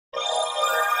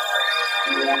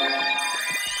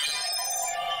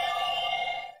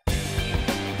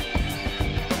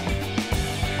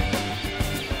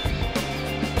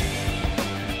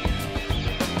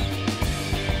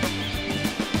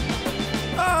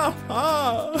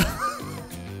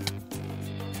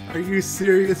Are you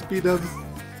serious, B-dubs?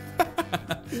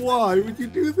 Why would you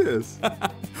do this?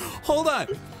 Hold on.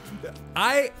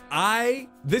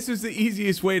 This is the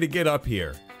easiest way to get up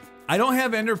here. I don't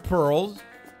have ender pearls.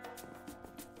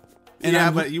 And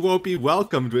yeah, but you won't be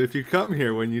welcomed if you come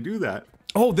here when you do that.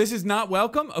 Oh, this is not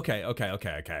welcome? Okay.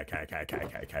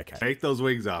 Take those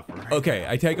wings off. Right? Okay,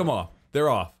 I take them off. They're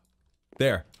off.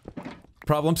 There.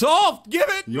 Problem solved! Give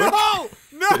it! No!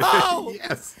 No!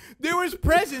 Yes! There was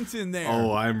presents in there.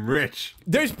 Oh, I'm rich.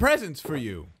 There's presents for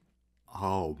you.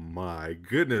 Oh my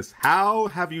goodness. How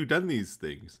have you done these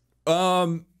things?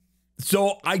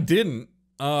 So I didn't.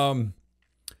 I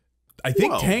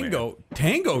think Whoa,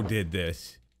 Tango did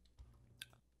this.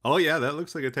 Oh yeah, that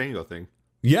looks like a Tango thing.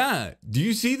 Yeah. Do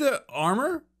you see the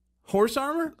armor? Horse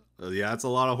armor? Yeah, that's a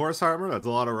lot of horse armor. That's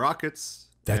a lot of rockets.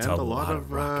 That's a lot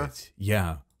of rockets.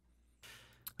 Yeah.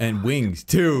 And wings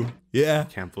too. Yeah.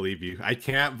 Can't believe you. I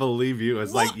can't believe you.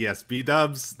 It's like, yes,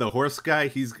 B-dubs, the horse guy,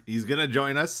 he's gonna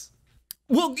join us.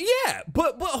 Well, yeah,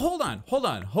 but hold on.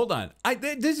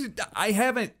 I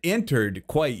haven't entered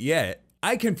quite yet.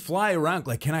 I can fly around.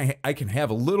 Like, I can have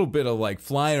a little bit of like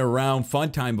flying around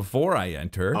fun time before I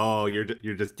enter. Oh, you're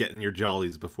just getting your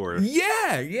jollies before.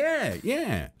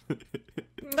 Yeah.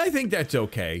 I think that's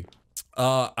okay.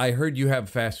 I heard you have a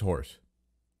fast horse.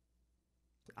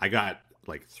 I got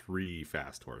like 3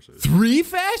 fast horses. 3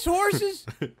 fast horses?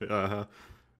 Uh-huh.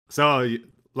 So,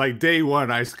 like day 1,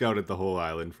 I scouted the whole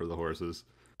island for the horses.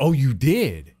 Oh, you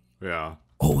did? Yeah.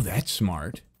 Oh, that's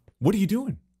smart. What are you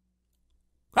doing?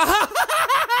 What?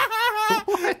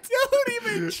 Don't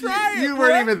even try it. You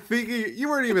weren't even thinking. You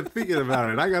weren't even thinking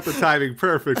about it. I got the timing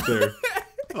perfect there.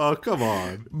 Oh, come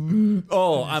on.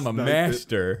 Oh, I'm a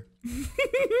master.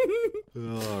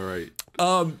 All right.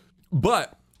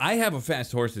 But I have a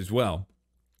fast horse as well.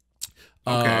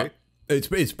 Okay.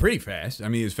 It's pretty fast. I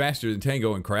mean, it's faster than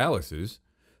Tango and Corralis's.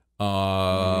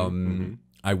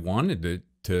 I wanted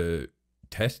to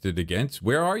test it against.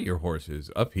 Where are your horses?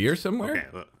 Up here somewhere?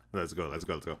 Okay, let's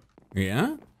go.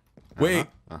 Yeah? Wait,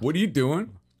 what are you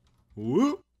doing?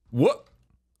 Whoop. What?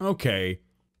 Okay.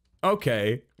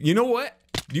 You know what?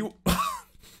 You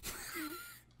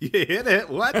hit it.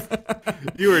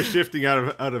 What? You were shifting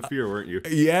out of fear, weren't you?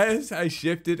 Yes, I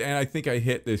shifted, and I think I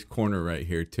hit this corner right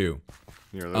here too.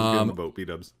 Here, let's get in the boat,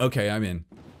 B-dubs. Okay, I'm in.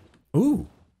 Ooh.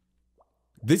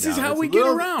 This is how we get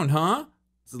around, huh?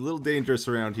 It's a little dangerous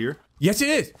around here. Yes, it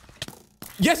is.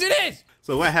 Yes, it is.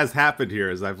 So what has happened here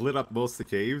is I've lit up most of the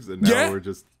caves, and now we're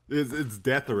just it's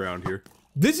death around here.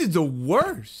 This is the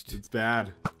worst. It's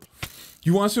bad.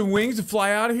 You want some wings to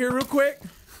fly out of here real quick?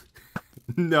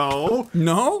 No.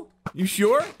 No? You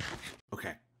sure?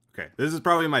 Okay. This is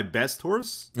probably my best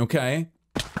horse. Okay.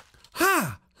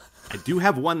 Ha! I do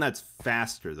have one that's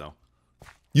faster though.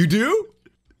 You do?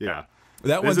 Yeah.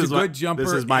 That one's a good jumper.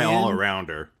 This is my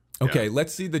all-arounder. Okay,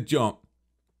 let's see the jump.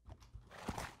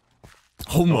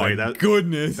 Oh my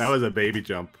goodness. That was a baby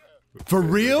jump. For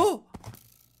real?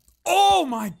 Oh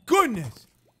my goodness.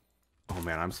 Oh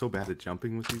man, I'm so bad at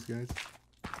jumping with these guys.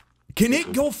 Can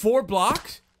it go 4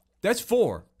 blocks? That's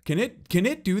 4. Can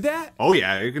it do that? Oh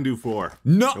yeah, it can do 4.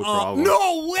 No, no problem.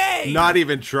 No way. Not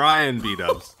even trying,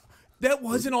 B-dubs. That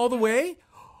wasn't all the way?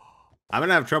 I'm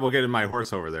gonna have trouble getting my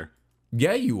horse over there.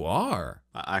 Yeah, you are.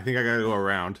 I think I gotta go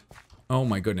around. Oh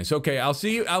my goodness. Okay, I'll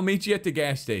see you. I'll meet you at the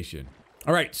gas station.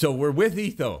 All right, so we're with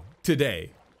Etho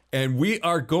today, and we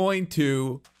are going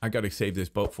to, I gotta save this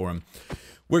boat for him.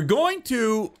 We're going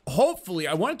to, hopefully,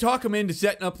 I want to talk him into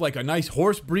setting up like a nice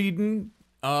horse breeding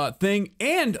thing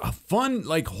and a fun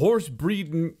like horse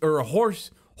breeding or a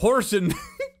horse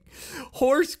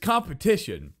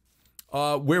competition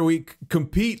where we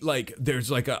compete, like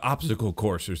there's like an obstacle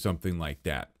course or something like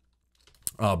that.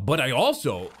 But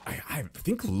I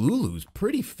think Lulu's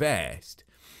pretty fast.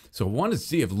 So I want to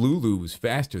see if Lulu was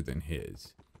faster than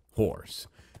his horse.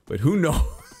 But who knows?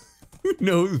 Who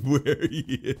knows where he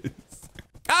is?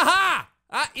 Aha!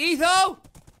 Etho!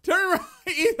 Turn around,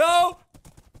 Etho!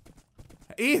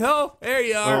 Etho, there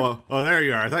you are. Oh, there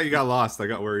you are. I thought you got lost. I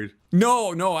got worried.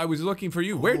 No, I was looking for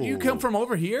you. Where did you come from?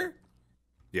 Over here?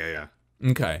 Yeah.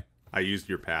 Okay. I used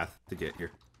your path to get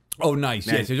here. Oh, nice.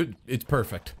 Man. Yes, it's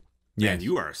perfect. Man, yes.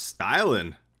 You are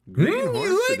styling. Green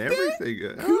horse like and everything.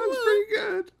 That? Oh, it's pretty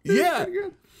good. Yeah. Pretty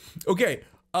good. Okay.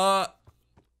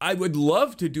 I would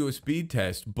love to do a speed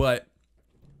test, but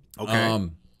okay.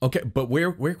 Okay, but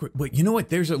where? Wait, you know what?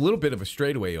 There's a little bit of a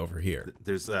straightaway over here.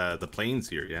 There's the plains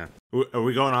here, yeah. Are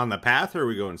we going on the path or are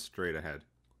we going straight ahead?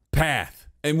 Path.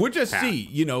 And we'll just see,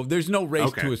 you know, there's no race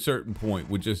Okay. to a certain point.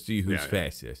 We'll just see who's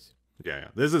fastest. Yeah.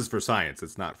 This is for science.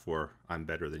 It's not for I'm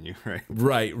better than you,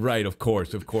 right? Right. Of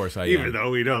course I am. Even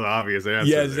though we know the obvious answer.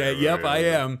 Yes, there, yep, I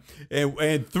am.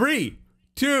 And 3,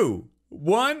 2,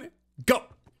 1, go.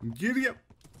 Giddy up.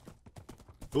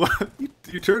 What?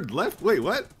 You turned left? Wait,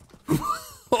 what?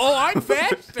 Oh, I'm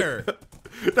faster.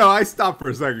 No, I stopped for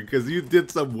a second because you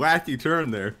did some wacky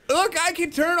turn there. Look, I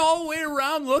can turn all the way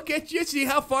around. Look at you. See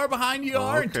how far behind you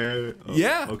are? Okay.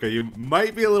 Yeah. Okay, you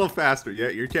might be a little faster. Yeah,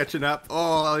 you're catching up. Oh,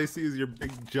 all I see is your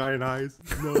big giant eyes.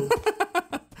 No.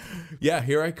 Yeah,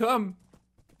 here I come.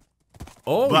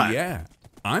 Oh, But- yeah.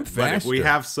 I'm faster. But if we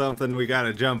have something we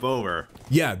gotta jump over.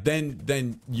 Yeah,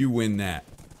 then you win that.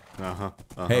 Uh-huh.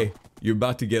 Hey, you're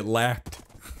about to get lapped.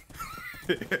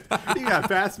 You gotta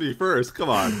pass me first. Come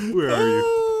on. Where are you?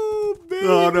 Oh, baby.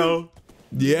 Oh, no.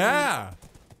 Yeah.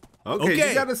 Okay,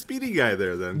 you got a speedy guy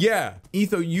there then. Yeah.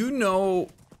 Etho, you know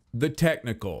the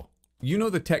technical. You know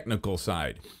the technical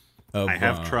side of I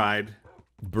have tried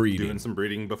breeding. doing some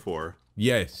breeding before.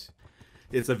 Yes.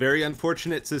 It's a very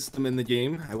unfortunate system in the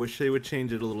game. I wish they would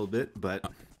change it a little bit, but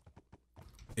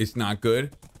It's not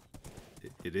good.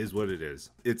 it is what it is.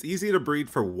 It's easy to breed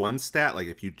for one stat, like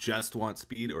if you just want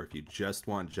speed or if you just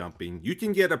want jumping. You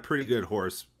can get a pretty good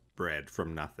horse bred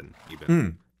from nothing,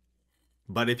 even.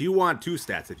 But if you want 2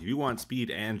 stats, if you want speed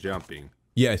and jumping,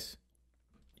 Yes.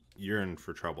 you're in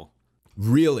for trouble.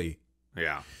 Really?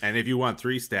 Yeah. And if you want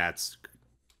 3 stats,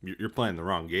 you're playing the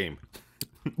wrong game.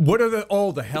 What are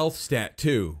the health stat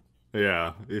too?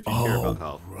 Yeah, if you care about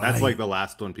health. That's like the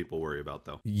last one people worry about,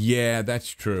 though. Yeah, that's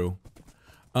true.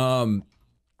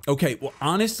 Okay, well,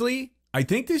 honestly, I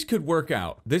think this could work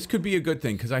out. This could be a good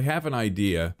thing because I have an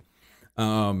idea.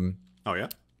 Oh, yeah?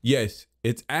 Yes,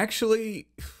 it's actually...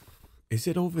 Is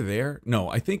it over there? No,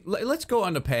 I think... Let's go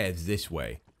on the paths this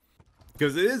way.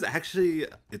 Because it is actually,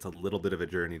 it's a little bit of a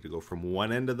journey to go from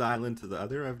one end of the island to the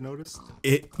other, I've noticed.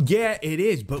 Yeah, it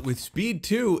is, but with speed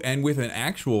too, and with an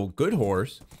actual good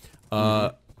horse,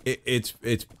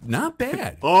 it's not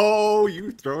bad. Oh,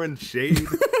 you throwing shade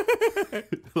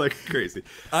like crazy.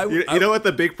 You know what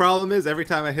the big problem is? Every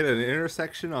time I hit an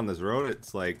intersection on this road,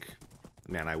 it's like,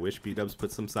 man, I wish B-dubs put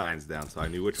some signs down so I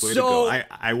knew which way to go.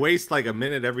 I waste like a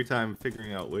minute every time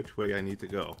figuring out which way I need to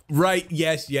go. Right?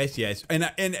 Yes. And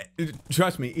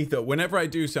trust me, Etho. Whenever I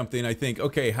do something, I think,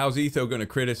 okay, how's Etho going to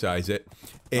criticize it?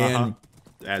 And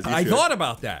As you I should. thought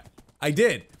about that. I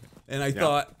did, and I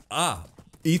thought,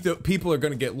 Etho, people are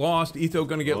going to get lost. Etho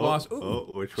going to get lost. Ooh,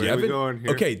 which way are we going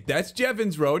here? Okay, that's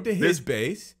Jevon's road to his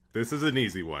base. This is an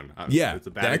easy one. Yeah, it's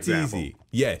a bad that's example, easy.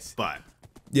 Yes. But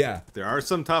Yeah. there are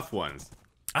some tough ones.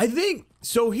 I think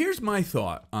so. Here's my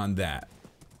thought on that.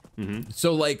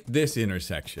 So, like this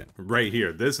intersection, Right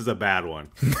here. This is a bad one.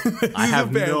 I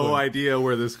have no idea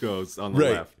where this goes on the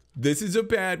left. This is a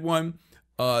bad one.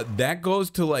 That goes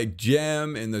to like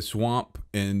Gem in the swamp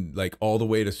and like all the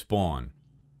way to spawn.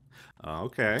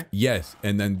 Okay. Yes,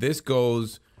 and then this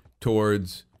goes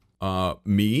towards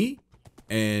me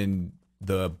and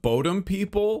the Bodum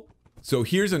people. So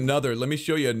here's another. Let me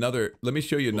show you another. Let me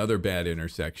show you another bad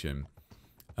intersection.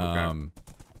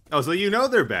 Oh, so you know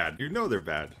they're bad. You know they're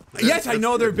bad. Yes, I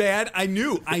know they're bad. I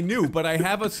knew, but I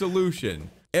have a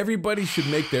solution. Everybody should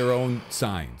make their own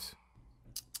signs.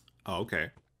 Oh,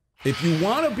 okay. If you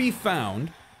want to be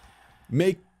found,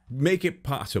 make it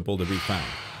possible to be found.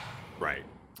 Right.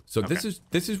 So this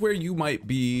is where you might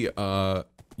be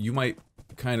you might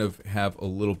kind of have a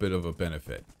little bit of a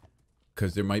benefit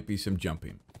because there might be some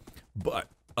jumping. But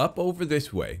up over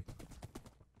this way,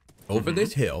 over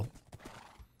this hill,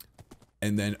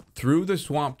 and then through the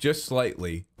swamp just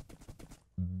slightly.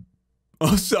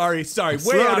 Oh, sorry. Way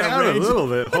Slow out down of range. a little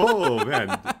bit. Oh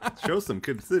man, show some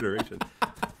consideration.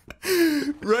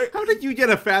 Right. How did you get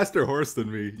a faster horse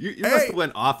than me? You must have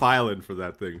went off island for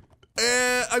that thing.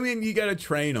 I mean, you gotta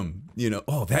train them. You know.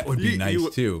 Oh, that would be nice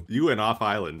too. You went off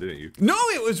island, didn't you? No,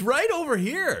 it was right over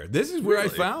here. This is where I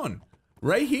Really? found.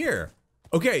 Right here.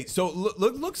 Okay, so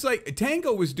looks like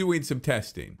Tango was doing some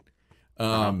testing.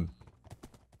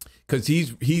 Because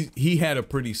he had a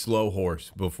pretty slow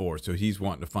horse before, so he's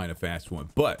wanting to find a fast one.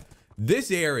 But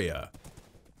this area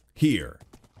here,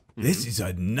 this is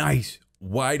a nice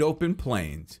wide open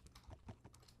plains.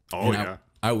 Oh And yeah.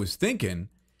 I was thinking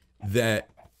that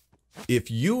if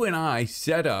you and I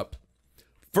set up,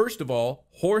 first of all,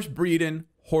 horse breeding,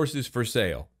 horses for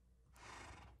sale.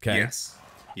 Okay. Yes.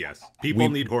 Yes. People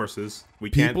need horses. We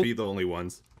can't be the only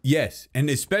ones. Yes, and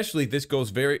especially this goes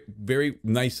very, very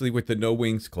nicely with the No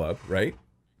Wings Club, right?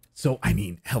 So, I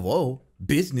mean, hello,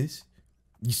 business.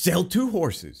 You sell 2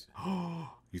 horses.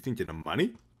 You thinking of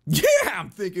money? Yeah, I'm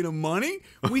thinking of money.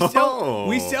 We sell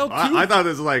 2. I thought it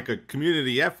was like a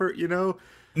community effort, you know?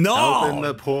 No. Helping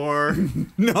the poor.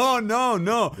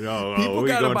 No. People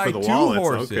gotta buy 2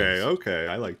 horses. Okay.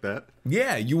 I like that.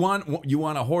 Yeah, you want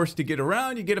a horse to get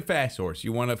around, you get a fast horse.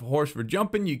 You want a horse for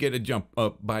jumping, you get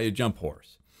buy a jump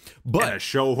horse. But and a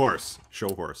show horse.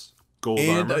 Gold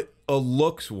and armor. a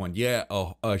looks one. Yeah,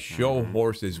 a show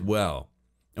horse as well.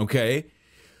 Okay?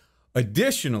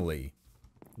 Additionally,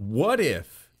 what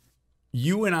if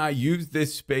you and I use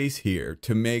this space here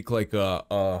to make like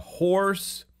a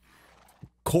horse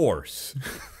course?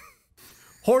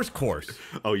 Horse course.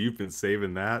 Oh, you've been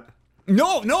saving that?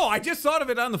 No, I just thought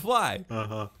of it on the fly.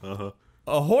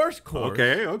 A horse course.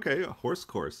 Okay, a horse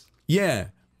course. Yeah,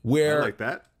 where I like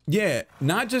that. Yeah,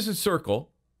 not just a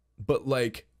circle, but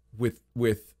like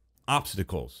with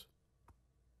obstacles.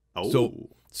 Oh.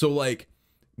 So like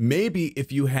maybe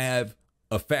if you have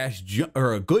a fast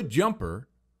or a good jumper,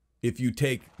 if you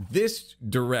take this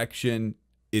direction,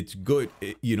 it's good.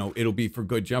 It'll be for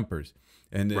good jumpers,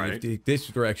 and then if you take this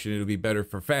direction, it'll be better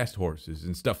for fast horses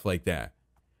and stuff like that.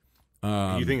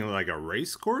 You thinking like a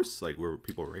race course, like where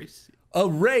people race? A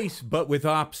race, but with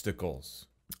obstacles.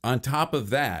 On top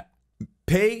of that,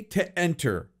 pay to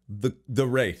enter the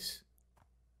race.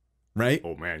 Right?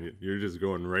 Oh man, you're just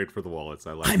going right for the wallets.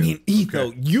 I like it. I mean, Etho,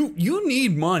 okay. you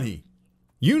need money.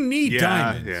 You need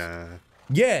diamonds. Yeah.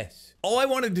 Yes. All I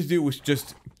wanted to do was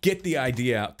just get the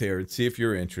idea out there and see if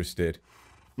you're interested.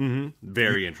 Mm-hmm.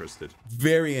 Very interested.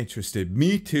 Very interested.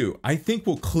 Me too. I think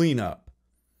we'll clean up.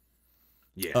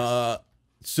 Yes.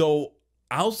 So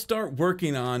I'll start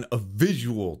working on a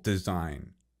visual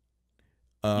design.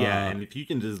 Yeah, and if you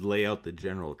can just lay out the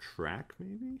general track,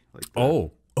 maybe. Like that.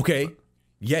 Oh, okay.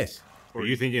 Yes. Are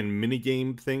you thinking mini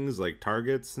game things like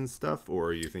targets and stuff, or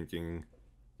are you thinking?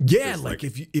 Yeah, like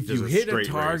if you hit a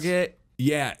target, race?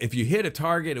 Yeah, if you hit a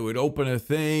target, it would open a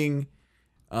thing.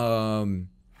 If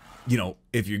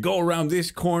you go around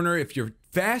this corner, if you're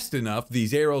fast enough,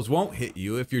 these arrows won't hit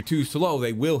you. If you're too slow,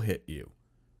 they will hit you.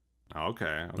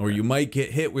 Okay. Or you might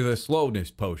get hit with a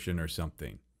slowness potion or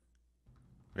something.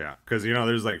 Yeah, because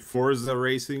there's like Forza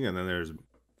racing, and then there's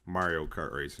Mario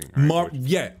Kart racing.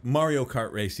 Right? Mario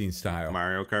Kart racing style.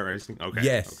 Mario Kart racing? Okay.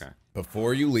 Yes. Okay.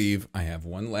 Before you leave, I have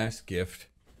one last gift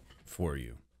for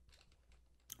you.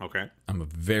 Okay. I'm a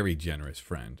very generous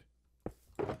friend.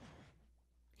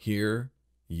 Here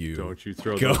you Don't you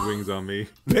throw go. those wings on me.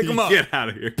 Pick them up. Get out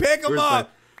of here. Pick them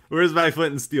up. Where's my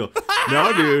flint and steel?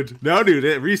 No, dude.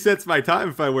 It resets my time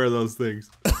if I wear those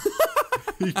things.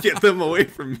 You get them away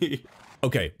from me.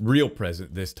 Okay, real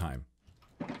present this time.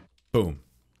 Boom.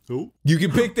 Ooh. You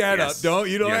can pick that up.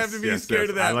 You don't have to be scared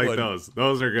of that I like one. those.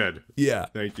 Those are good. Yeah.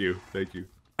 Thank you.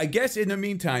 I guess in the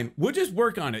meantime, we'll just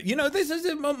work on it. This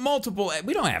is multiple.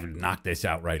 We don't have to knock this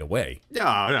out right away.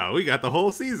 No, we got the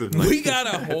whole season. We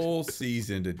got a whole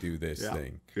season to do this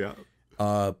thing. Yeah.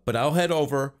 But I'll head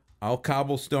over. I'll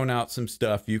cobblestone out some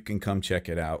stuff. You can come check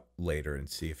it out later and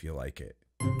see if you like it.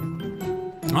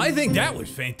 I think that was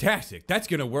fantastic. That's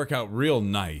going to work out real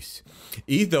nice.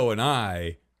 Etho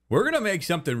and we're going to make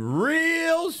something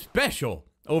real special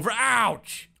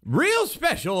real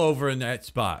special over in that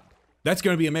spot. That's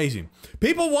going to be amazing.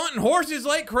 People wanting horses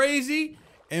like crazy,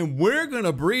 and we're going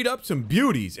to breed up some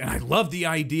beauties. And I love the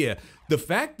idea. The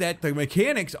fact that the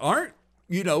mechanics aren't,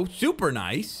 super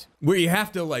nice, where you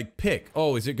have to like pick,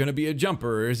 is it going to be a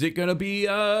jumper? Or is it going to be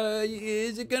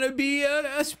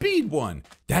a speed one?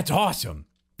 That's awesome.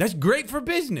 That's great for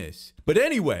business. But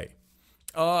anyway,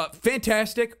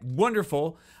 fantastic,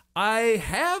 wonderful. I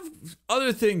have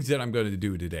other things that I'm going to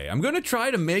do today. I'm going to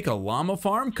try to make a llama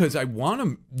farm because I want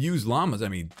to use llamas. I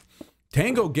mean,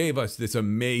 Tango gave us this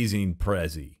amazing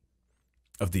prezi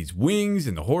of these wings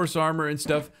and the horse armor and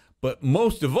stuff. But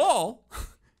most of all,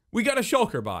 we got a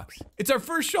shulker box. It's our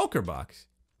first shulker box.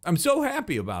 I'm so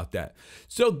happy about that.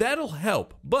 So that'll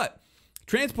help. But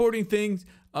transporting things,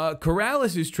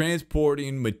 Corrales is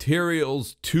transporting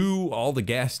materials to all the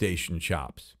gas station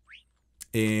shops.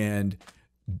 And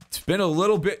it's been a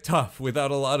little bit tough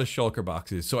without a lot of shulker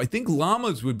boxes. So I think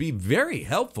llamas would be very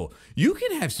helpful. You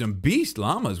can have some beast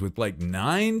llamas with like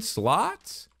 9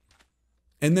 slots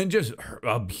and then just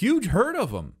a huge herd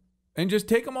of them and just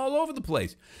take them all over the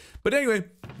place. But anyway,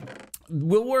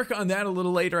 we'll work on that a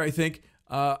little later, I think.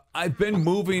 I've been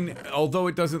moving, although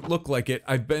it doesn't look like it,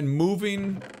 I've been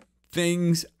moving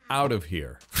things out of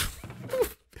here.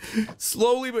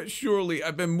 Slowly but surely,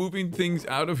 I've been moving things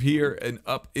out of here and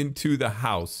up into the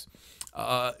house.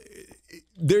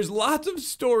 There's lots of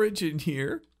storage in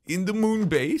here, in the moon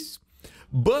base,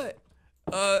 but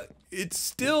it's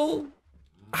still,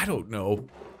 I don't know.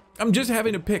 I'm just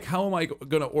having to pick how am I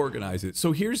gonna organize it.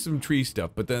 So here's some tree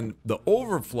stuff, but then the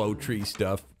overflow tree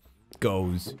stuff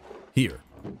goes here.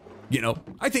 You know,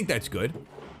 I think that's good.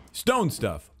 Stone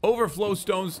stuff, overflow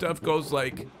stone stuff goes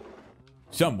like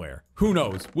somewhere. Who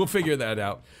knows? We'll figure that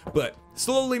out. But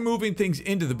slowly moving things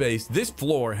into the base. This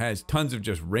floor has tons of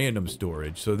just random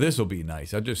storage, so this will be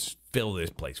nice. I'll just fill this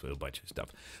place with a bunch of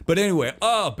stuff. But anyway,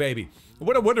 oh baby,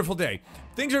 what a wonderful day.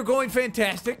 Things are going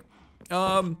fantastic.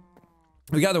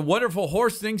 We got a wonderful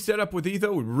horse thing set up with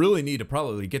etho. We really need to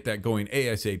probably get that going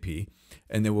ASAP.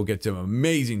 And then we'll get some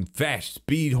amazing fast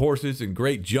speed horses and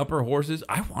great jumper horses.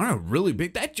 I want a really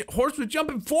big, that horse was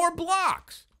jumping 4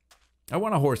 blocks. I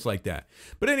want a horse like that.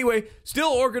 But anyway, still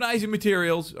organizing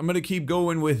materials. I'm going to keep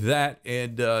going with that.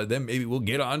 And then maybe we'll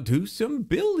get on to some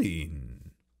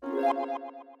building.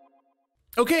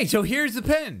 Okay, so here's the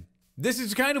pen. This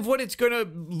is kind of what it's going to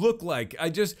look like. I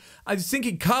was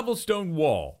thinking cobblestone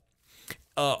wall.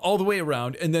 All the way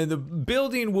around, and then the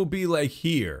building will be like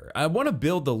here. I want to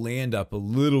build the land up a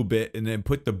little bit and then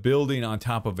put the building on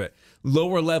top of it.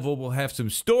 Lower level will have some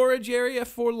storage area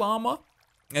for llama,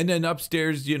 and then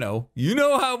upstairs, you know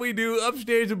how we do.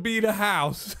 Upstairs will be the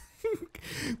house,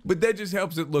 but that just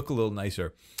helps it look a little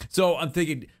nicer. So I'm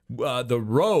thinking the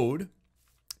road,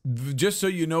 just so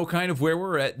you know kind of where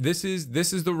we're at. This is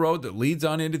the road that leads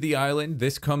on into the island.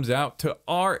 This comes out to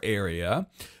our area.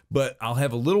 But I'll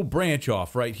have a little branch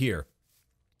off right here.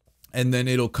 And then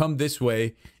it'll come this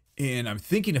way. And I'm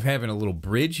thinking of having a little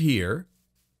bridge here.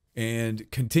 And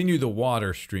continue the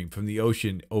water stream from the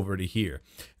ocean over to here.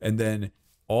 And then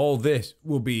all this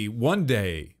will be one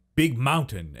day, big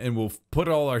mountain. And we'll put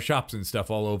all our shops and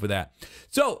stuff all over that.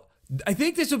 So I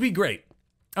think this will be great.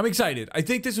 I'm excited. I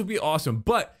think this will be awesome.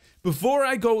 But before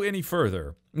I go any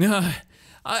further, I'm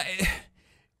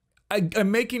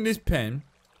making this pen.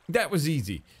 That was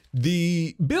easy.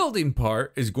 The building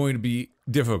part is going to be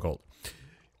difficult.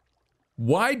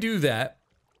 Why do that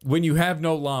when you have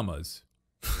no llamas?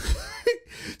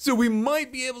 So we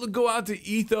might be able to go out to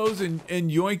ethos and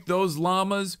yoink those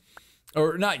llamas.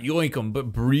 Or not yoink them,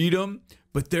 but breed them.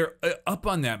 But they're up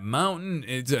on that mountain.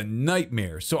 It's a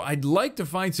nightmare. So I'd like to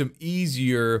find some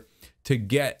easier to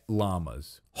get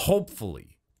llamas.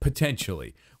 Hopefully.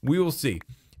 Potentially. We will see.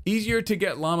 Easier to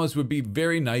get llamas would be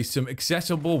very nice. Some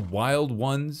accessible wild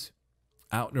ones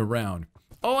out and around.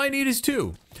 All I need is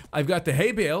 2. I've got the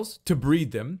hay bales to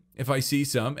breed them if I see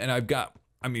some.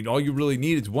 And all you really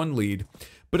need is 1 lead.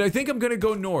 But I think I'm going to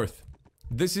go north.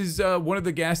 This is one of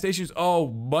the gas stations. Oh,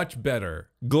 much better.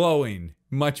 Glowing.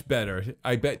 Much better.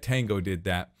 I bet Tango did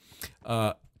that.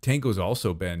 Tango's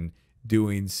also been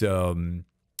doing some...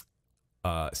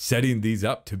 setting these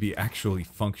up to be actually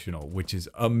functional, which is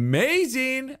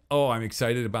amazing. Oh, I'm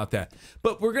excited about that.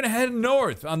 But we're going to head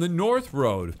north on the North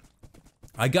Road.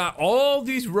 I got all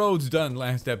these roads done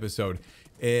last episode,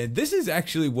 and this is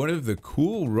actually one of the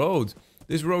cool roads.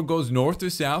 This road goes north to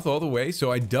south all the way,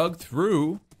 so I dug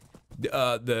through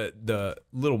the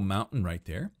little mountain right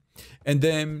there. And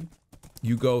then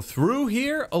you go through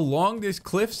here along this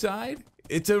cliffside.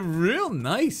 It's a real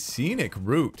nice scenic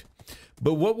route.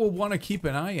 But what we'll want to keep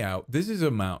an eye out, this is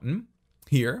a mountain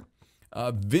here.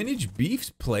 Vintage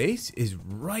Beef's place is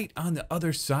right on the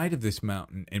other side of this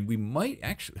mountain. And we might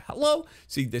actually, hello?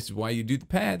 See, this is why you do the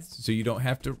paths. So you don't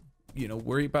have to,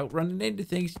 worry about running into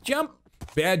things. Jump.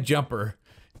 Bad jumper,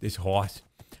 this horse.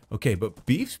 Okay, but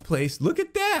Beef's place, look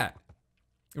at that.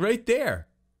 Right there.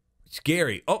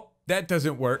 Scary. Oh, that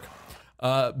doesn't work.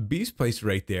 Beef's place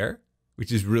right there,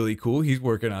 which is really cool. He's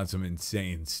working on some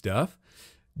insane stuff.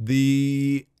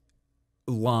 The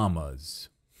llamas.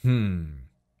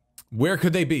 Where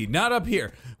could they be? Not up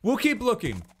here. We'll keep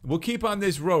looking. We'll keep on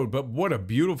this road, but what a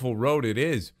beautiful road it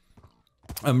is.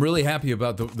 I'm really happy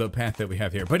about the path that we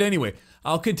have here. But anyway,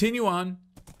 I'll continue on.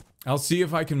 I'll see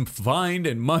if I can find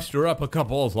and muster up a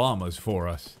couple of llamas for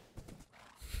us.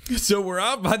 So we're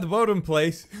out by the Bodum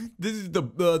place. This is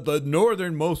the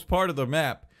northernmost part of the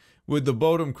map with the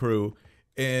Bodum crew.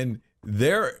 And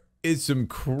there is some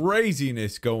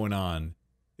craziness going on.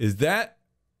 Is that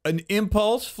an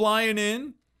impulse flying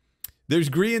in? There's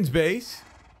Green's base.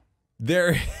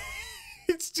 There,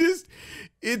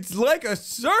 it's like a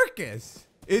circus.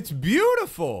 It's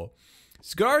beautiful.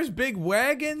 Scar's big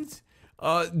wagons.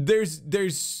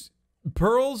 There's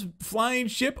Pearl's flying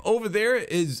ship. Over there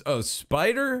is a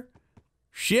spider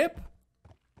ship.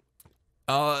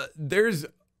 There's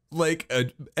like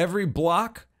every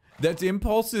block that's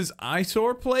Impulse's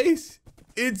eyesore place.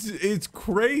 It's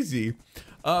crazy.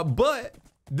 But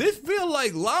this feels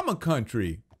like llama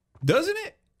country, doesn't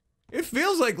it? It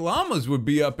feels like llamas would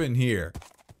be up in here.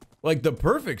 Like the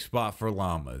perfect spot for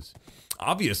llamas.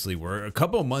 Obviously, we're a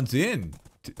couple months in.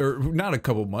 Or not a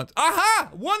couple months. Aha!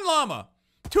 1 llama!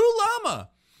 2 llama!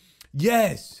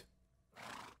 Yes!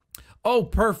 Oh,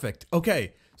 perfect.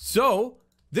 Okay, so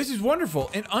this is wonderful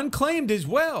and unclaimed as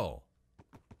well.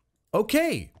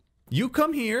 Okay, you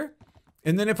come here,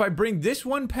 and then if I bring this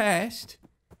one past,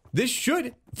 this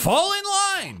should fall in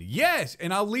line. Yes,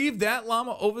 and I'll leave that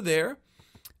llama over there.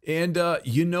 And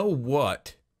you know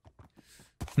what?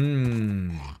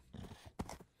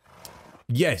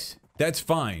 Yes, that's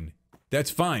fine. That's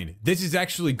fine. This is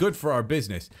actually good for our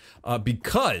business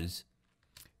because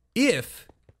if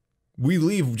we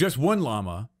leave just 1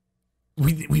 llama,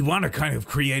 we want to kind of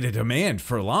create a demand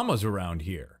for llamas around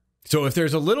here. So if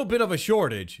there's a little bit of a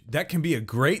shortage, that can be a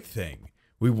great thing.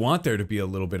 We want there to be a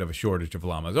little bit of a shortage of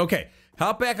llamas. Okay,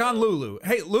 hop back on Lulu.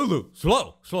 Hey, Lulu,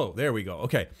 slow, slow. There we go.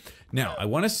 Okay, now I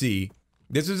want to see.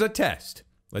 This is a test.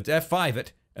 Let's F5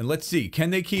 it, and let's see. Can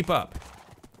they keep up?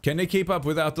 Can they keep up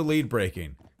without the lead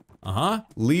breaking?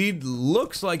 Lead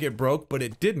looks like it broke, but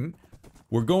it didn't.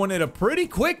 We're going at a pretty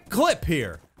quick clip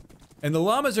here. And the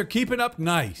llamas are keeping up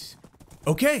nice.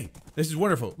 Okay, this is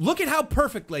wonderful. Look at how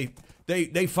perfectly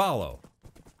they follow.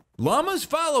 Llamas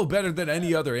follow better than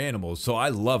any other animals, so I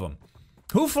love them.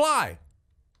 Who fly?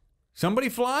 Somebody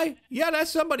fly? Yeah,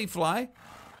 that's somebody fly.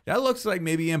 That looks like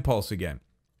maybe Impulse again.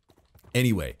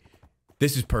 Anyway,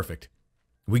 this is perfect.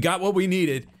 We got what we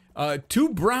needed. 2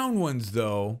 brown ones,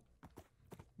 though.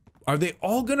 Are they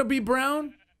all gonna be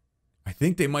brown? I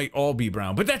think they might all be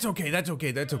brown, but that's okay, that's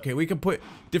okay, that's okay. We can put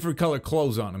different color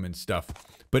clothes on them and stuff.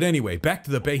 But anyway, back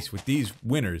to the base with these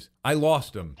winners. I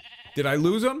lost them. Did I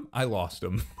lose them? I lost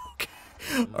them.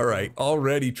 All right,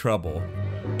 already trouble.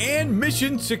 And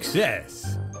mission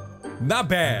success. Not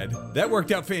bad. That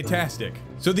worked out fantastic.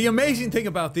 So the amazing thing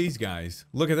about these guys,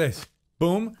 look at this.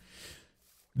 Boom.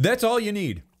 That's all you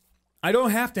need. I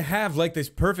don't have to have like this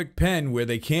perfect pen where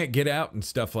they can't get out and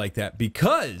stuff like that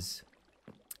because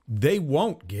they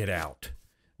won't get out.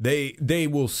 They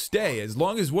will stay. As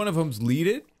long as one of them's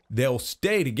leaded, they'll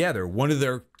stay together. One of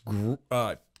their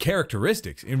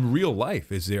characteristics in real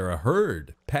life is they're a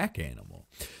herd pack animal.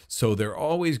 So they're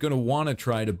always going to want to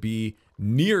try to be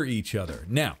near each other.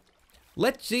 Now,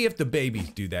 let's see if the babies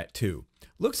do that too.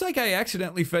 Looks like I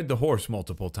accidentally fed the horse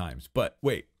multiple times, but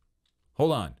wait,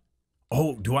 hold on.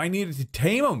 Oh, do I need to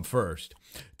tame them first?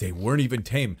 They weren't even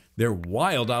tame. They're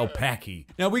wild alpaca.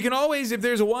 Now we can always, if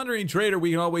there's a wandering trader,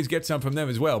 we can always get some from them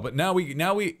as well. But now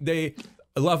they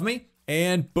love me,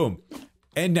 and boom.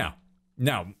 And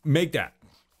now make that.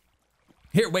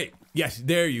 Here, wait. Yes,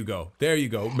 there you go. There you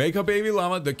go. Make a baby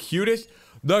llama, the cutest.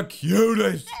 The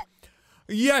cutest.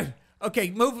 Yes.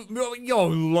 Okay, move. Yo,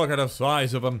 look at the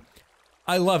size of him.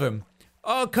 I love him.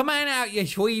 Oh, come on out, you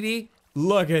sweetie.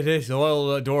 Look at this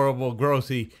little adorable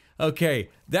grossy. Okay,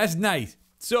 that's nice.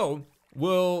 So,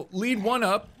 we'll lead one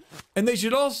up, and they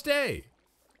should all stay.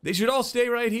 They should all stay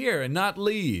right here and not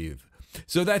leave.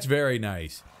 So that's very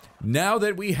nice. Now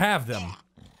that we have them,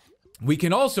 we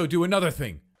can also do another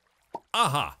thing.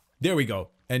 Aha, there we go.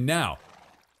 And now,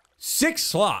 6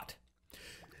 slot.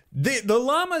 The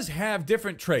llamas have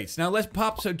different traits. Now let's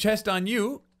pop some chest on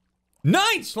you.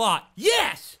 9 slot,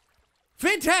 yes!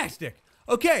 Fantastic.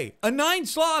 Okay, a 9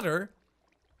 slotter,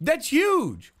 that's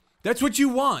huge. That's what you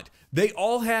want. They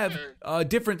all have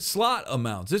different slot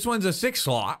amounts. This one's a 6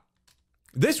 slot.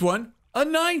 This one, a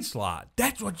 9 slot.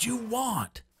 That's what you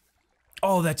want.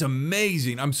 Oh, that's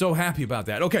amazing. I'm so happy about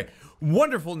that. Okay,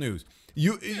 wonderful news.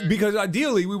 Because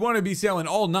ideally, we want to be selling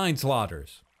all 9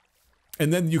 slotters.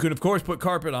 And then you can, of course, put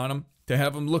carpet on them to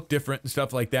have them look different and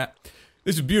stuff like that.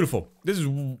 This is beautiful. This is,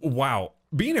 wow.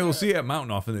 Being able to see that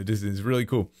mountain off in the distance is really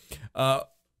cool.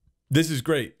 This is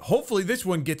great. Hopefully this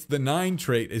one gets the 9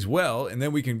 trait as well, and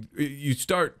then we can, you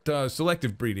start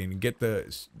selective breeding and get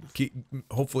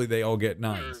hopefully they all get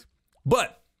 9s.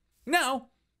 But now,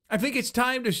 I think it's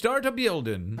time to start a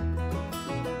building.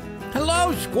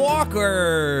 Hello,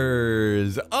 squawkers.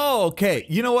 Oh, okay.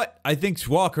 You know what? I think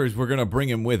squawkers, we're going to bring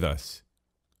him with us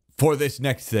for this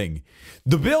next thing.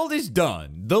 The build is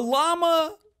done. The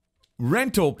llama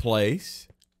rental place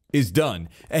is done.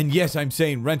 And yes, I'm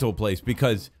saying rental place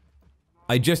because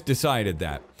I just decided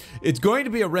that. It's going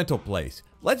to be a rental place.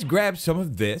 Let's grab some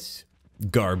of this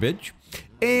garbage.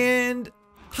 And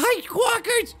hi,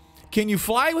 squawkers! Can you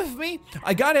fly with me?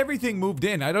 I got everything moved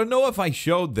in. I don't know if I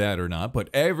showed that or not, but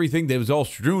everything that was all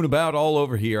strewn about all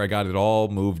over here, I got it all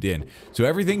moved in. So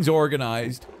everything's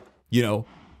organized. You know,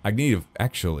 I need to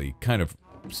actually kind of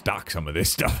stock some of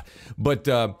this stuff. But,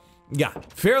 yeah,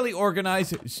 fairly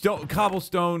organized.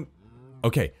 Cobblestone,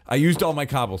 Okay, I used all my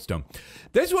cobblestone.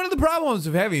 That's one of the problems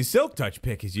of having a silk touch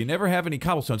pick is you never have any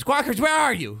cobblestone. Squawkers, where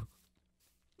are you?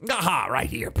 Aha, right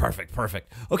here. Perfect,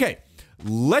 perfect. Okay,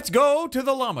 let's go to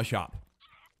the llama shop.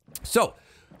 So,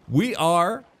 we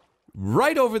are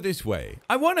right over this way.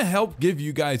 I want to help give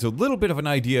you guys a little bit of an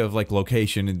idea of like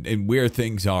location and where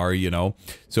things are, you know.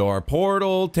 So our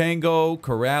portal, Tango,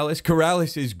 Corrales.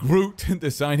 Corrales is Groot.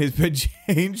 The sign has been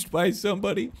changed by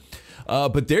somebody.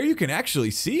 But there you can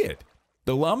actually see it.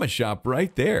 The llama shop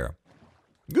right there.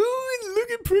 Ooh, it's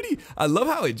looking pretty. I love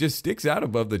how it just sticks out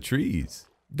above the trees.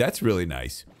 That's really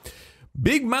nice.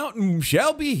 Big mountain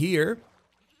shall be here.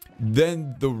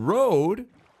 Then the road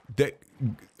that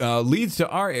leads to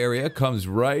our area comes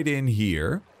right in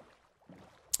here.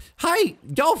 Hi,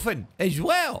 dolphin as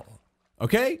well.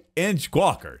 Okay, and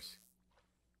squawkers.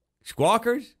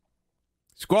 Squawkers?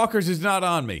 Squawkers is not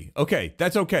on me. Okay,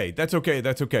 that's okay. That's okay.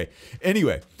 That's okay.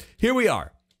 Anyway, here we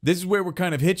are. This is where we're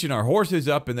kind of hitching our horses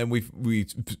up, and then we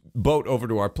boat over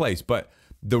to our place. But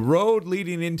the road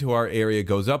leading into our area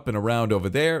goes up and around over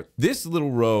there. This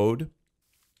little road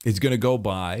is going to go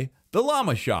by the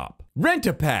llama shop.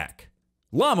 Rent-a-pack.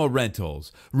 Llama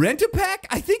rentals. Rent-a-pack?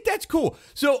 I think that's cool.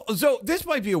 So this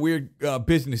might be a weird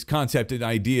business concept and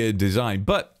idea and design,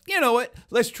 but you know what?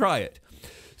 Let's try it.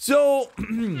 So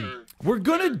we're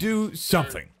going to do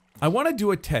something. I want to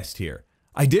do a test here.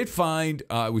 I did find,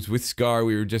 I was with Scar,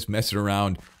 we were just messing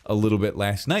around a little bit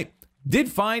last night. Did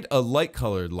find a light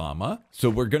colored llama, so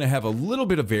we're going to have a little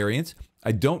bit of variance.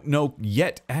 I don't know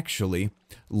yet, actually.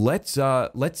 Let's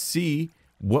see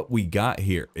what we got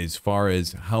here as far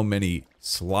as how many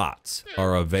slots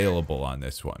are available on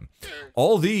this one.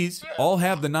 All these all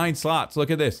have the 9 slots. Look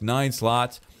at this, 9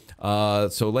 slots.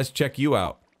 So let's check you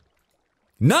out.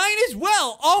 9 as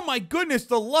well. Oh my goodness,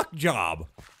 the luck job.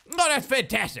 Oh, that's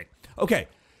fantastic. Okay,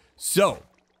 so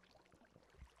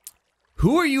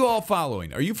who are you all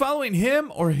following? Are you following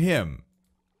him or him?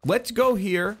 Let's go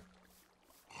here.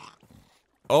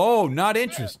 Oh, not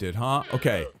interested, huh?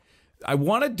 Okay, I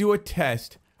want to do a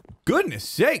test. Goodness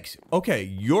sakes. Okay,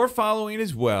 you're following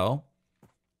as well.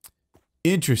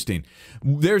 Interesting.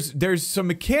 There's some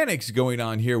mechanics going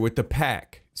on here with the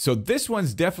pack. So this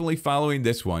one's definitely following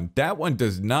this one. That one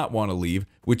does not want to leave,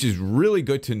 which is really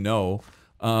good to know.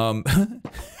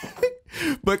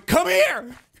 But come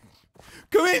here.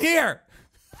 Come in here.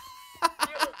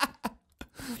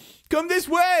 Come this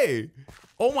way.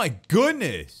 Oh my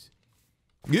goodness.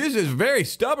 This is very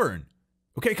stubborn.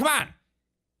 Okay, come on.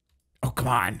 Oh, come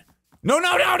on. No.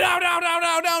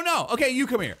 Okay, you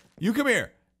come here. You come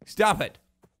here. Stop it.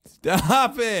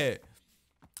 Stop it.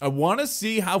 I want to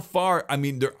see how far. I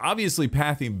mean, they're obviously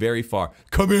pathing very far.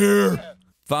 Come here.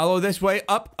 Follow this way.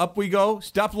 Up we go.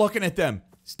 Stop looking at them.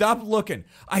 Stop looking.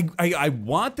 I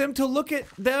want them to look at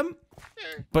them,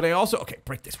 but I also, okay,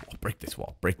 break this wall, break this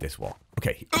wall, break this wall.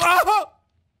 Okay. Oh!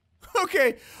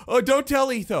 Okay. Oh, don't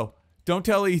tell Etho. Don't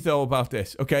tell Etho about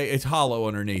this. Okay, it's hollow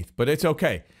underneath, but it's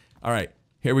okay. All right,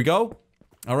 here we go.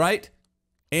 All right,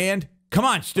 and come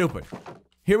on, stupid.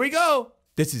 Here we go.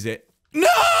 This is it. No,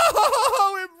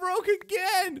 it broke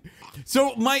again.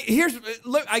 So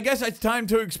look, I guess it's time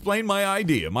to explain my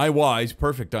idea, my wise,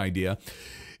 perfect idea.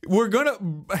 We're gonna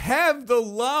have the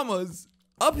llamas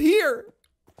up here,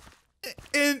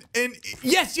 and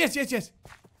yes.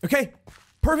 Okay,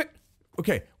 perfect.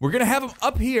 Okay, we're gonna have them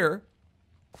up here.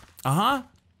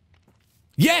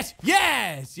 Yes.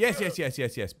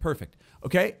 Perfect.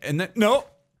 Okay, and then no. All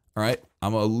right,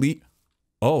 I'm gonna leave.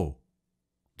 Oh,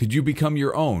 did you become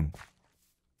your own?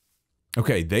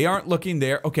 Okay, they aren't looking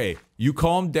there. Okay, you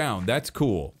calm down. That's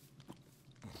cool.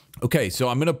 Okay, so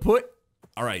I'm gonna put.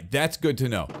 All right, that's good to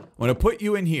know. I'm going to put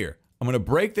you in here. I'm going to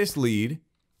break this lead,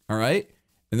 all right?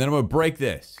 And then I'm going to break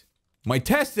this. My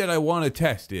test that I want to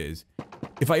test is,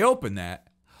 if I open that,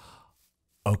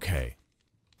 okay.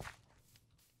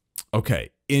 Okay,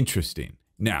 interesting.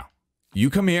 Now, you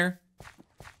come here.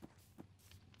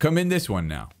 Come in this one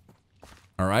now.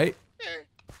 All right?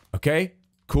 Okay,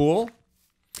 cool.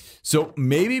 So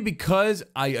maybe because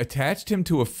I attached him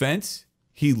to a fence,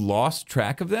 he lost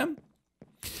track of them?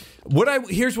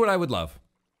 Here's what I would love.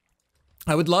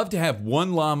 I would love to have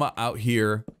one llama out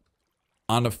here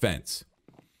on a fence.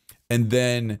 And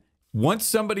then once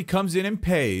somebody comes in and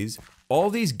pays, all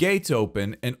these gates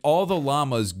open and all the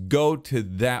llamas go to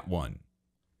that one.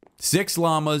 6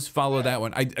 llamas follow that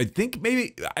one. I think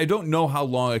maybe, I don't know how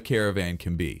long a caravan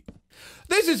can be.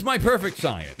 This is my perfect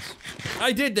science.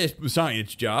 I did this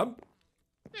science job.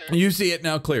 You see it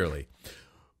now clearly.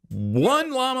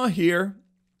 1 llama here.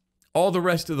 All the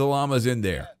rest of the llamas in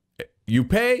there. You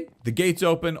pay, the gates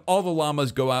open, all the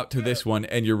llamas go out to this one,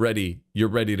 and you're ready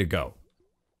to go.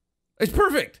 It's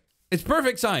perfect. It's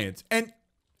perfect science. And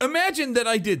imagine that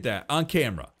I did that on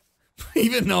camera,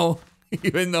 even though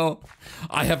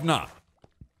I have not.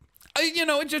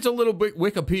 It's just a little bit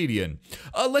Wikipedian.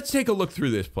 Let's take a look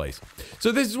through this place.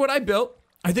 So this is what I built.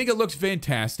 I think it looks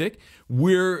fantastic.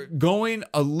 We're going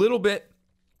a little bit,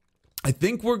 I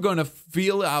think we're going to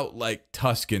feel out like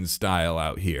Tuscan style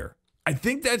out here. I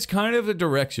think that's kind of the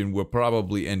direction we'll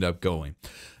probably end up going.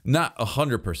 Not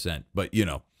 100%, but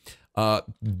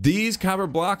these copper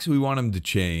blocks, we want them to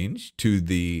change to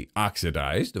the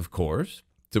oxidized, of course.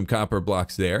 Some copper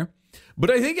blocks there. But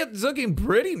I think it's looking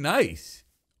pretty nice.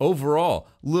 Overall,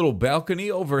 little balcony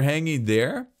overhanging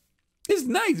there. It's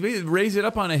nice. We raise it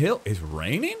up on a hill. It's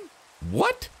raining?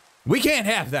 What? We can't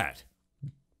have that.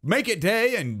 Make it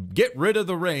day and get rid of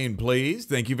the rain, please.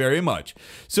 Thank you very much.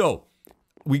 So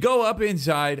we go up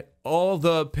inside. All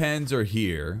the pens are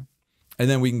here. And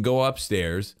then we can go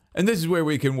upstairs. And this is where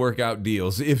we can work out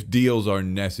deals, if deals are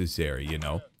necessary,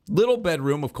 Little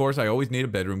bedroom, of course. I always need a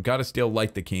bedroom. Got to still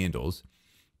light the candles.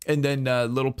 And then a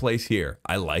little place here.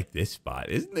 I like this spot.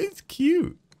 Isn't it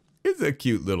cute? It's a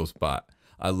cute little spot.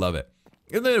 I love it.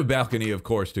 And then a balcony, of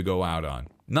course, to go out on.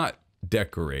 Not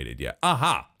decorated yet.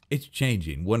 Aha! It's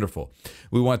changing. Wonderful.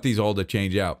 We want these all to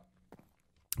change out.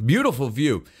 Beautiful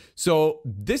view. So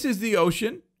this is the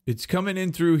ocean. It's coming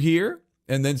in through here.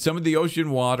 And then some of the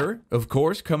ocean water, of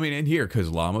course, coming in here. Because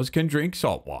llamas can drink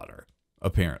salt water,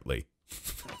 apparently.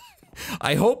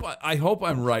 I hope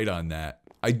I'm right on that.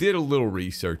 I did a little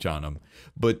research on them,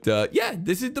 but yeah,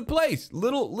 this is the place.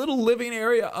 Little living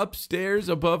area upstairs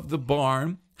above the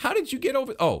barn. How did you get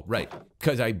over? Oh, right,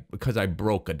 because I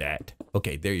broke a dat.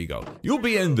 Okay, there you go. You'll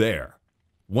be in there.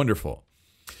 Wonderful.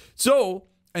 So,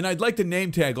 and I'd like to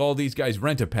name tag all these guys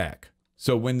Rent-A-Pack.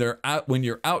 So when you're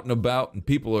out and about and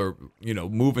people are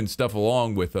moving stuff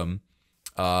along with them,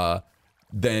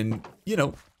 then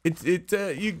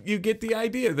you get the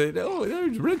idea that,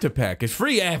 there's Rent-A-Pack. It's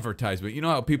free advertisement. You know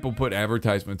how people put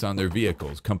advertisements on their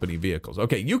vehicles, company vehicles.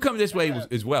 Okay, you come this way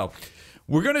as well.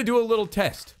 We're going to do a little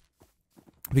test.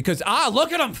 Because,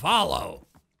 look at them follow.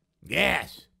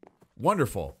 Yes.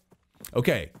 Wonderful.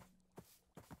 Okay.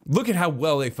 Look at how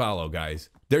well they follow, guys.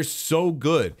 They're so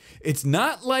good. It's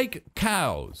not like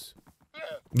cows.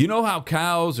 You know how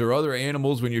cows or other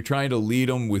animals, when you're trying to lead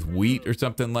them with wheat or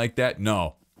something like that?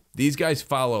 No. These guys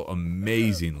follow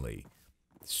amazingly,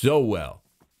 so well.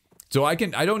 So I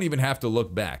don't even have to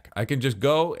look back. I can just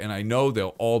go and I know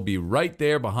they'll all be right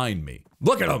there behind me.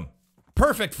 Look at them.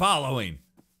 Perfect following.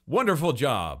 Wonderful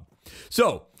job.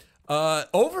 So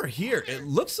over here, it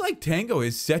looks like Tango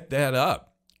has set that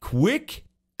up. Quick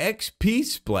XP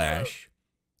splash,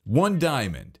 1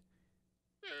 diamond.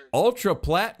 Ultra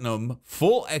platinum,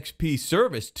 full XP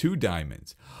service, 2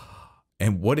 diamonds.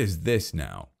 And what is this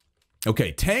now?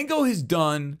 Okay, Tango has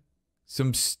done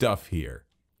some stuff here,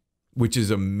 which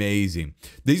is amazing.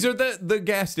 These are the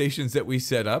gas stations that we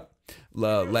set up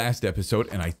last episode,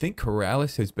 and I think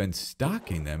Corrales has been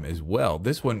stocking them as well.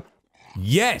 This one,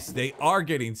 yes, they are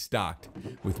getting stocked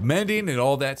with mending and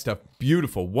all that stuff.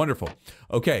 Beautiful, wonderful.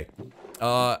 Okay,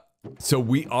 so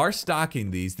we are stocking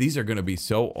these. These are going to be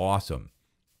so awesome.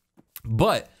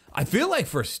 But I feel like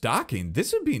for stocking,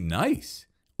 this would be nice.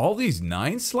 All these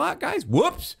 9-slot guys,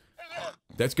 whoops.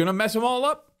 That's going to mess them all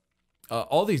up.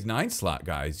 All these 9-slot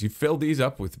guys, you fill these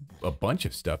up with a bunch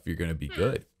of stuff, you're going to be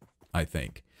good, I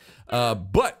think.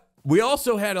 But we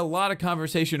also had a lot of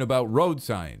conversation about road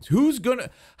signs.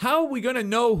 How are we going to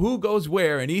know who goes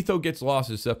where? And Etho gets lost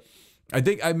and stuff. I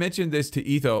think I mentioned this to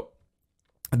Etho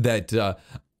that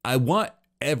I want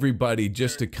everybody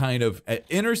just to kind of, at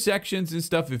intersections and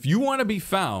stuff, if you want to be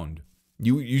found,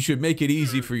 you should make it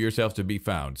easy for yourself to be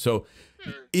found. So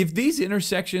if these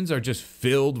intersections are just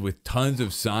filled with tons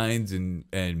of signs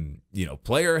and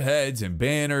player heads and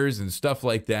banners and stuff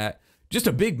like that, just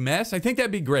a big mess, I think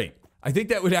that'd be great. I think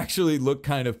that would actually look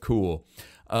kind of cool.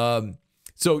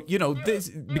 So this,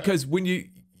 because when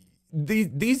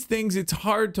these things, it's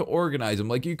hard to organize them.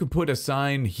 Like you could put a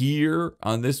sign here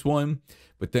on this one,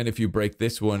 but then if you break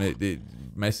this one, it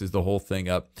messes the whole thing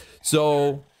up.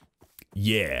 So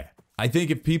yeah. I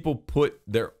think if people put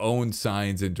their own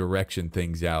signs and direction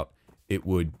things out, it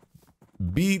would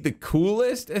be the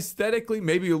coolest aesthetically.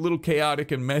 Maybe a little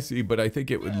chaotic and messy, but I think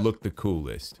it would look the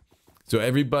coolest. So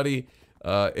everybody,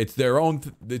 it's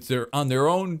on their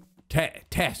own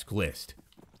task list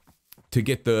to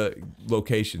get the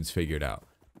locations figured out.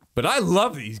 But I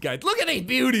love these guys. Look at these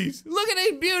beauties. Look at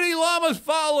these beauty llamas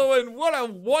following. What a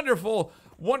wonderful,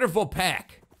 wonderful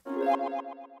pack.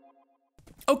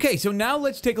 Okay, so now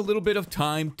let's take a little bit of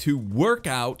time to work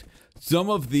out some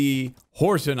of the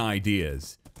horsing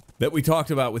ideas that we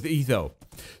talked about with Etho.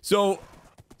 So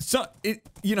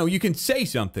you know, you can say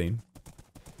something,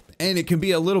 and it can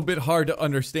be a little bit hard to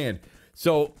understand.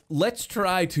 So let's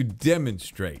try to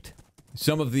demonstrate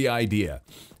some of the idea.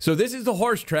 So this is the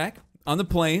horse track on the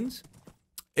plains,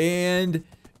 and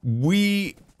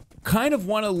we kind of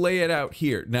want to lay it out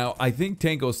here. Now, I think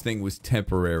Tango's thing was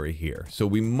temporary here, so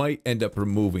we might end up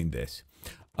removing this.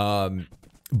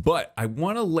 But I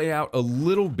want to lay out a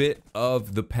little bit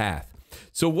of the path.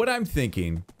 So what I'm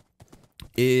thinking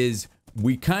is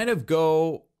we kind of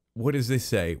go, what does this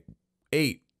say?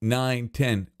 8, 9,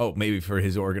 10. Oh, maybe for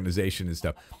his organization and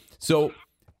stuff. So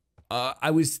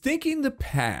I was thinking the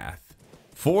path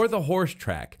for the horse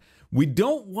track, we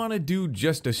don't want to do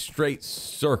just a straight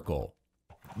circle,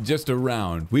 just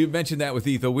around. We mentioned that with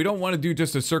Etho. We don't want to do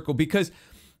just a circle because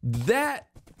that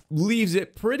leaves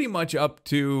it pretty much up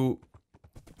to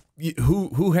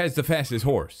who has the fastest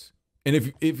horse.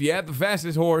 And if you have the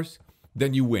fastest horse,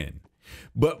 then you win.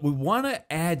 But we want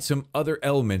to add some other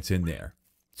elements in there.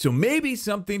 So maybe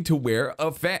something to where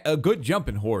a good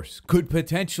jumping horse could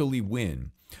potentially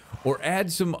win. Or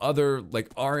add some other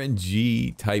like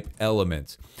RNG type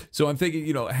elements. So I'm thinking,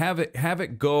 you know, have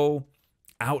it go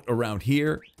out around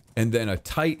here, and then a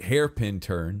tight hairpin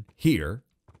turn here,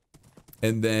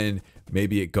 and then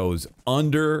maybe it goes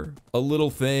under a little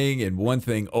thing and one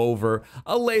thing over.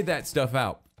 I'll lay that stuff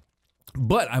out.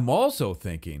 But I'm also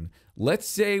thinking, let's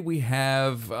say we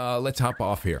have, let's hop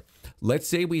off here. Let's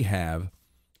say we're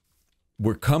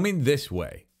coming this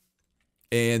way,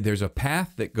 and there's a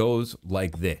path that goes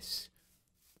like this,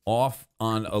 off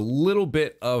on a little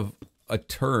bit of a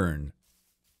turn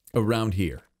around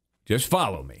here. Just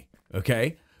follow me,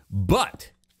 okay?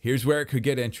 But here's where it could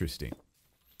get interesting.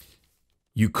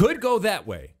 You could go that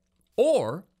way,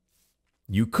 or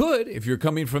you could, if you're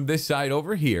coming from this side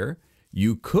over here,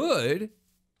 you could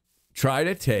try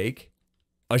to take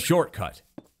a shortcut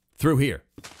through here.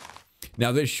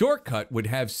 Now, this shortcut would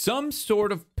have some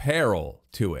sort of peril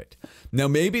to it. Now,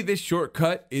 maybe this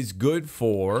shortcut is good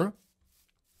for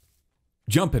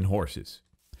jumping horses.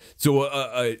 So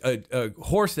a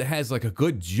horse that has like a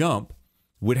good jump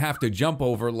would have to jump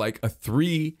over like a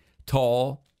 3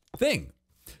 tall thing.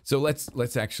 So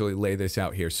let's actually lay this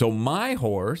out here. So my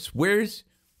horse,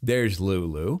 there's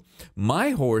Lulu. My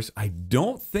horse, I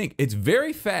don't think, it's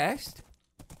very fast.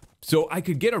 So I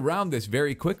could get around this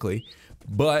very quickly,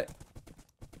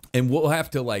 and we'll have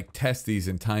to like test these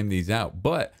and time these out.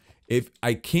 But if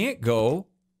I can't go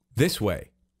this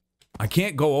way, I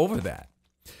can't go over that.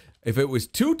 If it was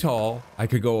too tall, I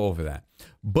could go over that.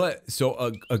 But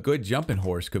so a good jumping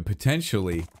horse could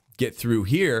potentially get through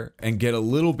here and get a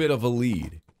little bit of a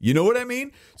lead. You know what I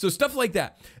mean? So stuff like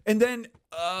that. And then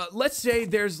let's say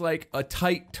there's like a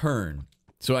tight turn.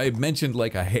 So I mentioned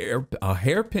like a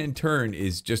hairpin turn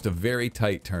is just a very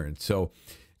tight turn. So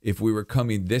if we were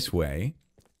coming this way,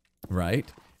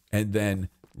 right? And then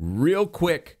real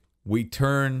quick, we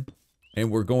turn and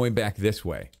we're going back this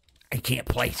way. I can't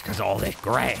place because all this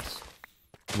grass.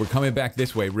 We're coming back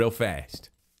this way real fast,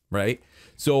 right?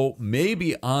 So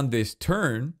maybe on this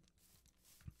turn,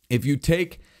 if you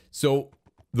take, so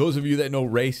those of you that know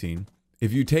racing,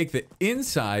 if you take the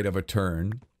inside of a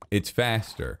turn, it's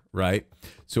faster, right?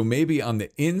 So maybe on the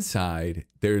inside,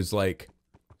 there's like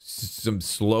some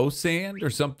slow sand or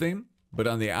something, but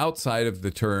on the outside of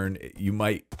the turn, you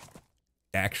might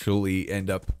actually end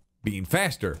up being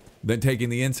faster than taking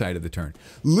the inside of the turn.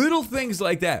 Little things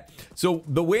like that. So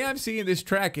the way I'm seeing this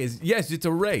track is, yes, it's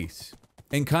a race.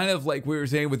 And kind of like we were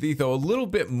saying with Etho, a little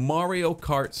bit Mario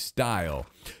Kart style,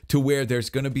 to where there's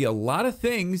going to be a lot of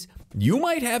things. You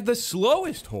might have the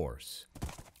slowest horse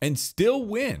and still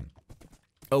win.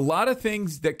 A lot of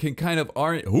things that can kind of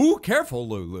careful,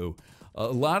 Lulu. A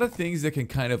lot of things that can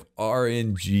kind of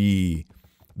RNG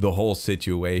the whole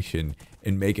situation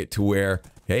and make it to where,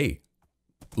 hey,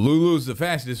 Lulu's the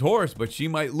fastest horse, but she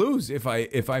might lose if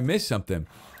I miss something.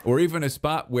 Or even a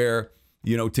spot where,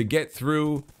 you know, to get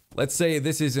through, let's say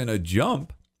this isn't a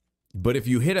jump, but if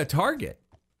you hit a target,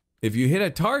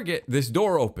 this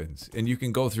door opens and you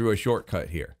can go through a shortcut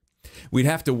here. We'd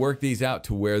have to work these out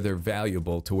to where they're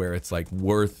valuable, to where it's like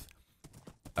worth,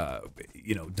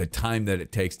 you know, the time that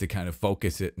it takes to kind of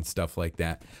focus it and stuff like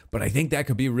that. But I think that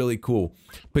could be really cool.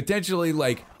 Potentially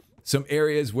like some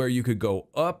areas where you could go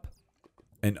up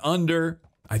and under.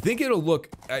 I think it'll look,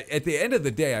 at the end of the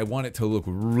day, I want it to look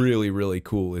really, really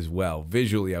cool as well.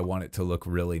 Visually, I want it to look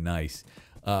really nice.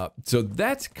 So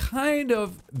that's kind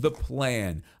of the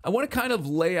plan. I want to kind of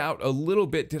lay out a little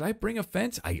bit. Did I bring a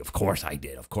fence? Of course I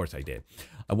did. Of course I did.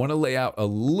 I want to lay out a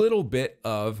little bit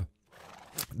of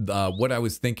what I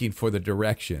was thinking for the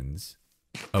directions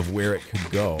of where it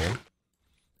could go.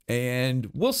 And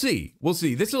we'll see. We'll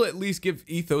see. This will at least give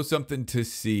Etho something to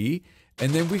see.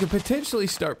 And then we can potentially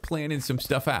start planning some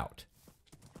stuff out.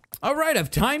 All right, I've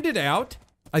timed it out.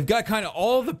 I've got kind of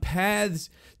all the paths.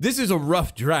 This is a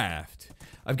rough draft.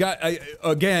 I've got,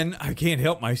 again, I can't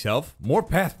help myself. More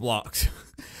path blocks.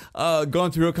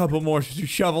 Gone through a couple more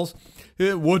shovels.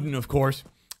 Wooden, of course.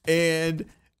 And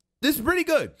this is pretty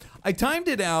good. I timed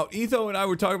it out. Etho and I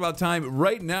were talking about time.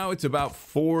 Right now, it's about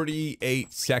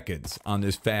 48 seconds on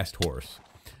this fast horse.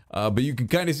 But you can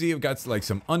kind of see I've got like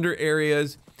some under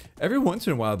areas. Every once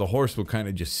in a while, the horse will kind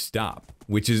of just stop,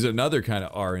 which is another kind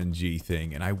of RNG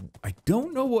thing. And I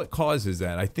don't know what causes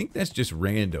that. I think that's just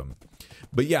random.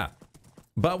 But yeah,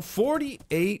 about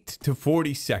 48 to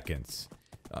 40 seconds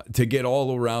to get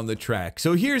all around the track.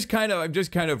 So here's kind of, I'm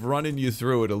just kind of running you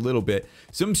through it a little bit.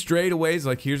 Some straightaways,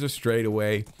 like here's a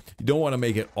straightaway. You don't want to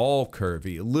make it all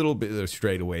curvy. A little bit of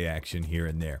straightaway action here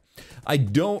and there. I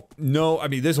don't know. I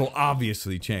mean, this will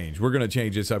obviously change. We're going to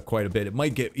change this up quite a bit. It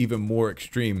might get even more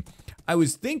extreme. I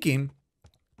was thinking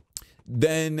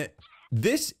then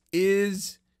this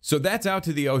is, so that's out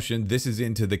to the ocean. This is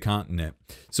into the continent.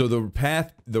 So the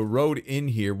path, the road in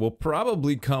here will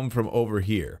probably come from over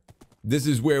here. This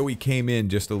is where we came in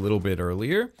just a little bit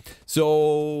earlier.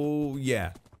 So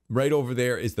yeah, right over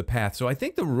there is the path. So I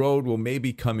think the road will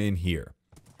maybe come in here.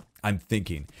 I'm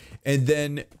thinking. And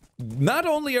then not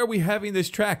only are we having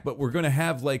this track, but we're going to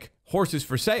have like horses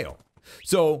for sale.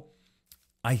 So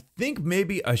I think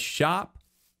maybe a shop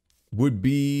would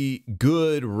be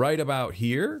good right about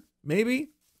here. Maybe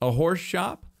a horse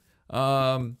shop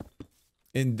in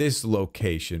this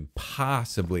location,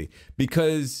 possibly,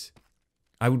 because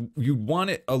you'd want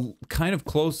it kind of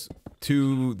close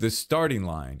to the starting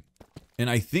line. And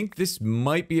I think this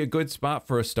might be a good spot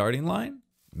for a starting line.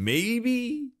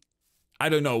 Maybe. I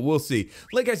don't know. We'll see.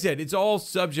 Like I said, it's all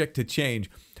subject to change.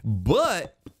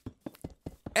 But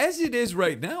as it is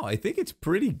right now, I think it's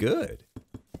pretty good.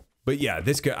 But yeah,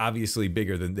 this could obviously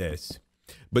bigger than this.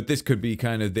 But this could be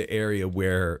kind of the area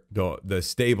where the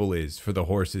stable is for the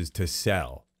horses to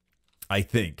sell, I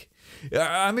think.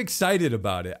 I'm excited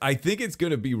about it. I think it's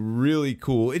going to be really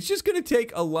cool. It's just going to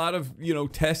take a lot of, you know,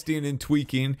 testing and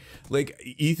tweaking. Like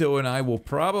Etho and I will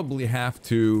probably have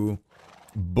to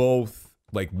both,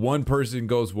 like one person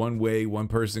goes one way, one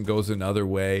person goes another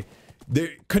way.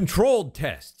 They're controlled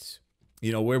tests,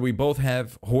 you know, where we both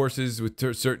have horses with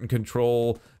certain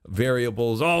control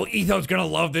variables. Oh, Etho's going to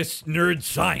love this nerd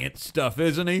science stuff,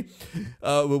 isn't he?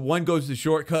 One goes the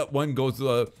shortcut, one goes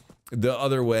the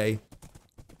other way.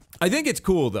 I think it's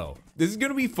cool, though. This is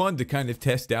going to be fun to kind of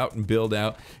test out and build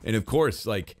out. And, of course,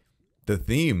 like, the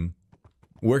theme,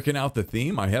 working out the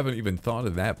theme, I haven't even thought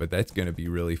of that, but that's going to be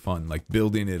really fun, like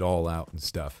building it all out and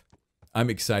stuff. I'm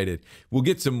excited. We'll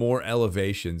get some more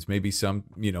elevations, maybe some,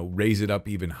 you know, raise it up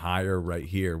even higher right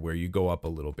here where you go up a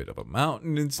little bit of a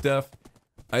mountain and stuff.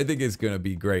 I think it's going to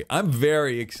be great. I'm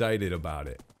very excited about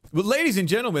it. Well, ladies and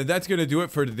gentlemen, that's going to do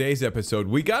it for today's episode.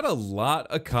 We got a lot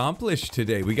accomplished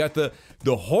today. We got the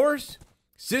horse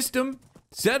system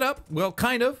set up, well,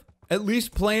 kind of, at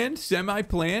least planned,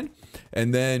 semi-planned.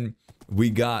 And then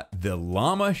we got the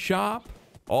llama shop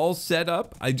all set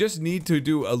up. I just need to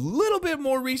do a little bit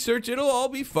more research. It'll all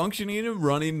be functioning and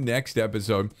running next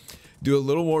episode. Do a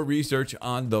little more research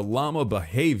on the llama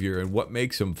behavior and what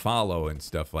makes them follow and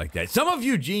stuff like that. Some of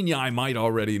you genii might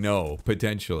already know,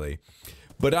 potentially.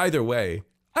 But either way,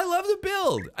 I love the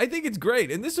build. I think it's great.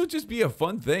 And this will just be a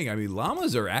fun thing. I mean,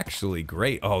 llamas are actually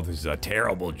great. Oh, this is a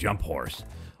terrible jump horse.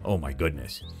 Oh, my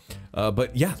goodness.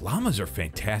 But yeah, llamas are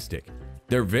fantastic.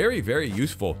 They're very, very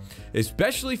useful,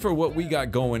 especially for what we got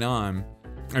going on.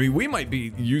 I mean, we might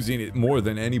be using it more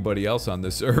than anybody else on the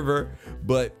server,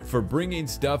 but for bringing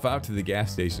stuff out to the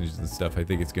gas stations and stuff, I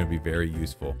think it's going to be very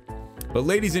useful. But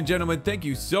ladies and gentlemen, thank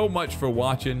you so much for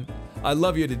watching. I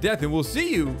love you to death, and we'll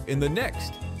see you in the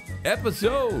next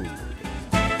episode.